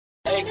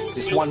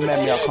This one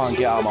memory I can't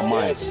get out of my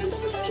mind.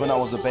 It's when I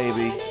was a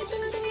baby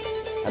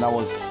and I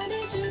was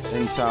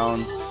in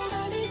town.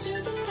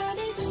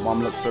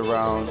 Mom looks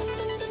around,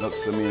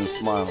 looks at me and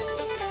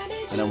smiles,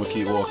 and then we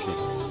keep walking.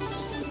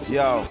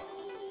 Yo.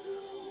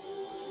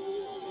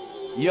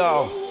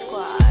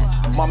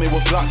 Mommy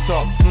was locked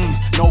up,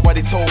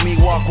 nobody told me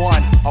walk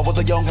one. I was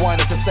a young one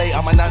at the state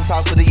at my nan's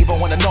house, didn't even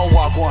wanna know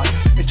walk one.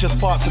 It's just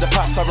parts of the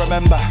past I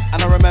remember.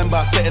 And I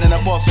remember sitting in a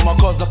bus with my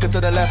cuz looking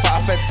to the left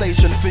at a Fed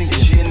station thinking,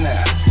 is she in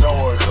there? No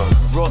worry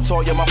cuz raw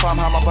talk, yeah, my fam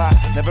had my back.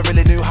 Never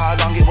really knew how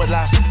long it would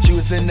last. She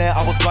was in there,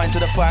 I was blind to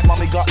the fact.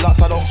 Mommy got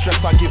locked, I don't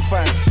stress, I give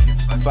thanks.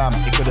 Fam,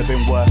 it could have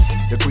been worse.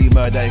 The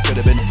pre-murder, it could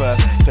have been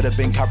first. Could have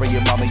been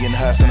carrying mommy in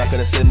hearse, and I could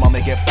have seen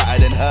mommy get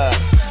battered in her.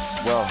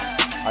 Well,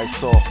 I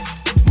saw.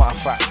 Matter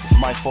of fact, it's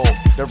my fault.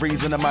 The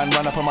reason a man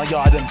ran up in my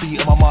yard and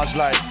beat him on Marge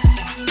like,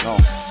 no.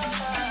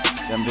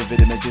 Them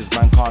vivid images,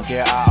 man, can't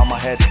get out of my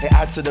head. It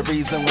adds to the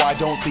reason why I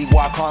don't see,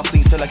 why I can't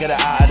see till I get it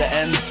out of the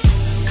ends.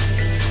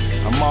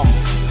 And mom,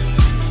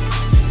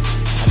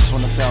 I just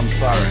wanna say I'm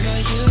sorry.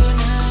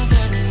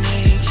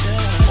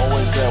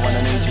 Always there when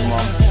I need you,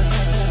 mom.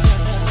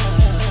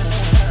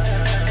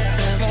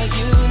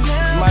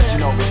 It's mad, you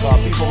know, because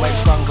people make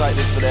songs like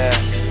this for their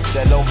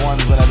loved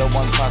ones when their loved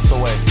ones pass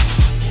away.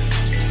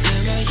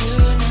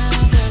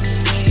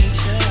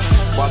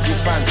 But I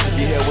give thanks because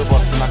you're here with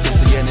us and I can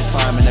see you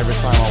anytime and every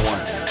time I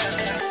want.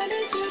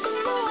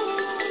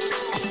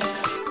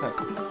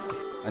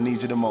 I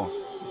need you the most.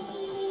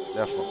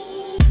 Therefore.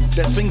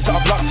 There's things that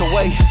I've locked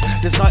away.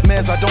 There's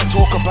nightmares I don't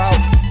talk about.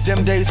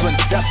 Them days when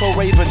that's so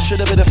Raven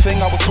should have been the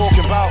thing I was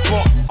talking about.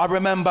 But I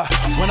remember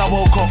when I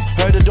woke up,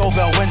 heard the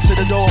doorbell, went to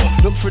the door,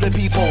 looked through the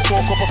people,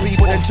 saw a couple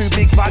people, then two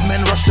big bad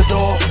men rushed the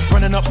door.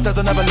 Running upstairs,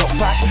 I never looked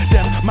back.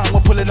 Them man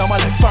were pulling on my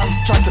leg, fam.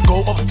 Tried to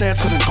go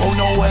upstairs, couldn't go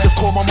nowhere. Just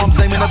called my mum's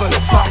name and never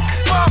looked back.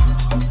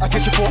 I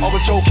guess you thought I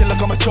was joking,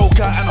 like I'm a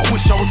joker, and I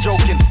wish I was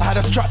joking. I had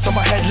a strap to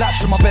my head,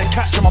 latched to my bed,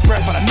 catching my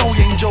breath, and I know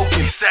you ain't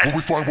joking. When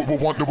we find what we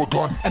want, then we're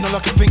gone. And all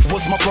I could think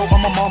was my bro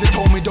and my mom. They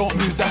told me don't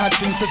move, they had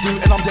things to do,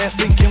 and I'm there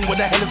thinking what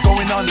the hell is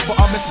going on. But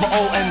I miss my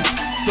old ends.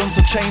 Done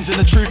some change, and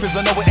the truth is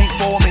I know it ain't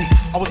for me.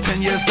 I was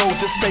 10 years old,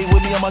 just stay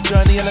with me on my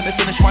journey and let me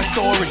finish my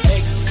story.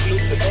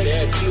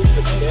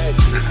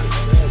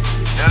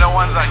 They're the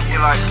ones that you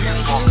like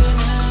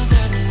goosebumps.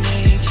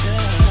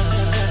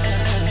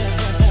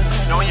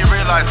 You know when you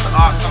realise the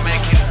art of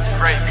making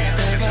great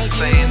music is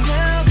insane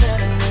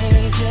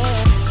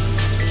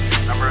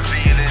and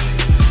revealing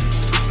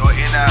your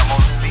inner,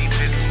 most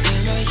deepest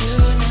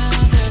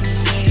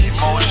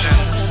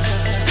emotions,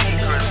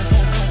 secrets,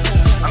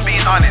 and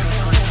being honest.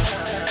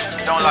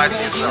 Don't lie to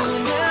yourself.